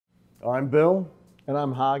I'm Bill. And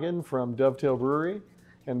I'm Hagen from Dovetail Brewery,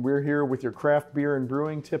 and we're here with your craft beer and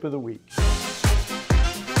brewing tip of the week.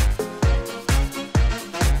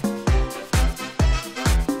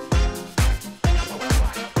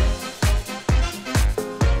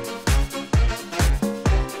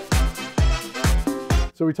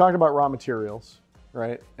 So we talked about raw materials,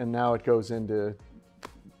 right? And now it goes into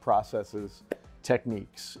processes,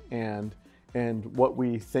 techniques, and what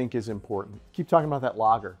we think is important. Keep talking about that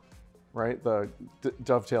lager, right? The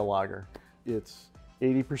Dovetail Lager. It's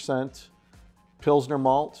 80% Pilsner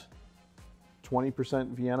malt, 20%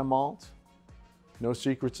 Vienna malt. No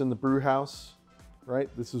secrets in the brew house, right?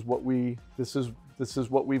 This is what we've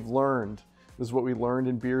learned. This is what we learned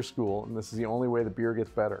in beer school, and this is the only way the beer gets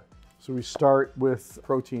better. So we start with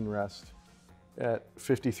protein rest at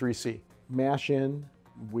 53°C. Mash in,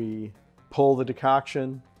 we pull the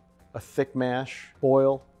decoction, a thick mash,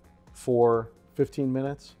 boil for 15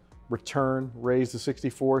 minutes, return, raise to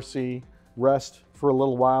 64°C, rest for a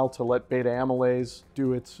little while to let beta amylase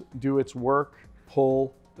do its work,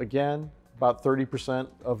 pull again, about 30%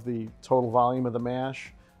 of the total volume of the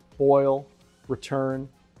mash, boil, return,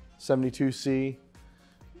 72°C,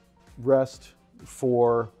 rest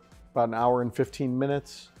for about an hour and 15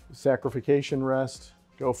 minutes, saccharification rest,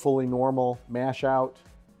 go fully normal, mash out,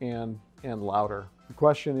 and louder. The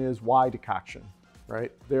question is, why decoction,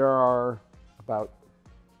 right? There are about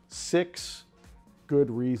 6 good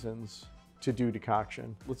reasons to do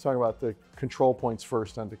decoction. Let's talk about the control points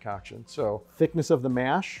first on decoction. So thickness of the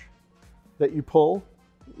mash that you pull,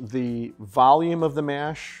 the volume of the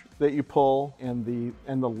mash that you pull, and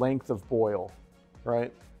the length of boil,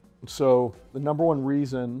 right? So the number one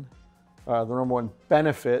reason, the number one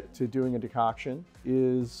benefit to doing a decoction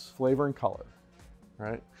is flavor and color,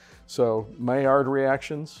 right? So Maillard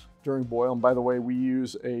reactions during boil, and by the way, we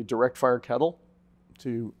use a direct fire kettle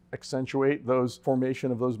to accentuate those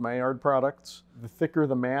formation of those Maillard products. The thicker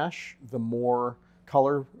the mash, the more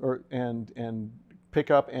color and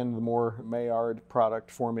pickup and the more Maillard product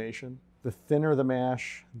formation. The thinner the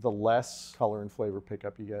mash, the less color and flavor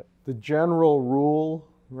pickup you get. The general rule,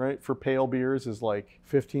 right, for pale beers is like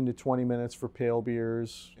 15 to 20 minutes for pale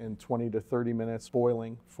beers and 20 to 30 minutes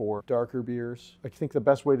boiling for darker beers. I think the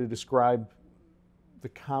best way to describe the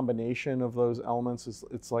combination of those elements is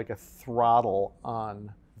it's like a throttle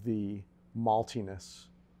on the maltiness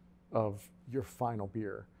of your final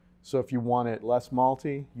beer. So if you want it less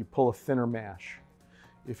malty, you pull a thinner mash.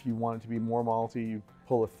 If you want it to be more malty, you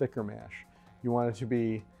pull a thicker mash. You want it to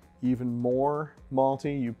be even more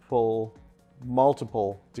malty, you pull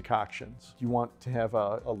multiple decoctions. You want to have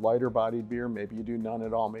a lighter bodied beer, maybe you do none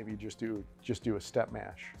at all, maybe you just do a step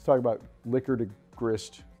mash. Let's talk about liquor to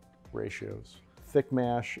grist ratios. Thick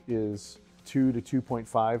mash is 2 to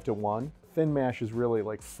 2.5 to 1. Thin mash is really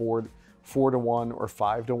like 4 to 1 or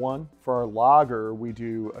 5 to 1. For our lager, we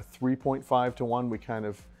do a 3.5 to 1. We kind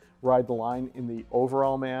of ride the line in the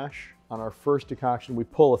overall mash. On our first decoction, we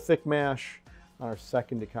pull a thick mash. On our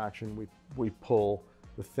second decoction, we pull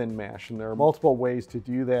the thin mash, and there are multiple ways to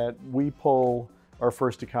do that. We pull our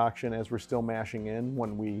first decoction as we're still mashing in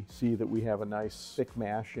when we see that we have a nice thick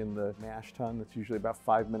mash in the mash tun. That's usually about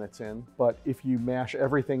 5 minutes in. But if you mash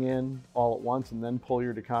everything in all at once and then pull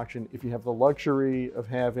your decoction, if you have the luxury of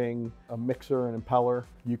having a mixer and impeller,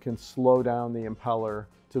 you can slow down the impeller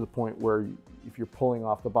to the point where if you're pulling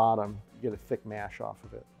off the bottom, you get a thick mash off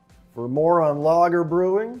of it. For more on lager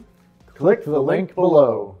brewing, Click the link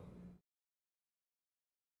below.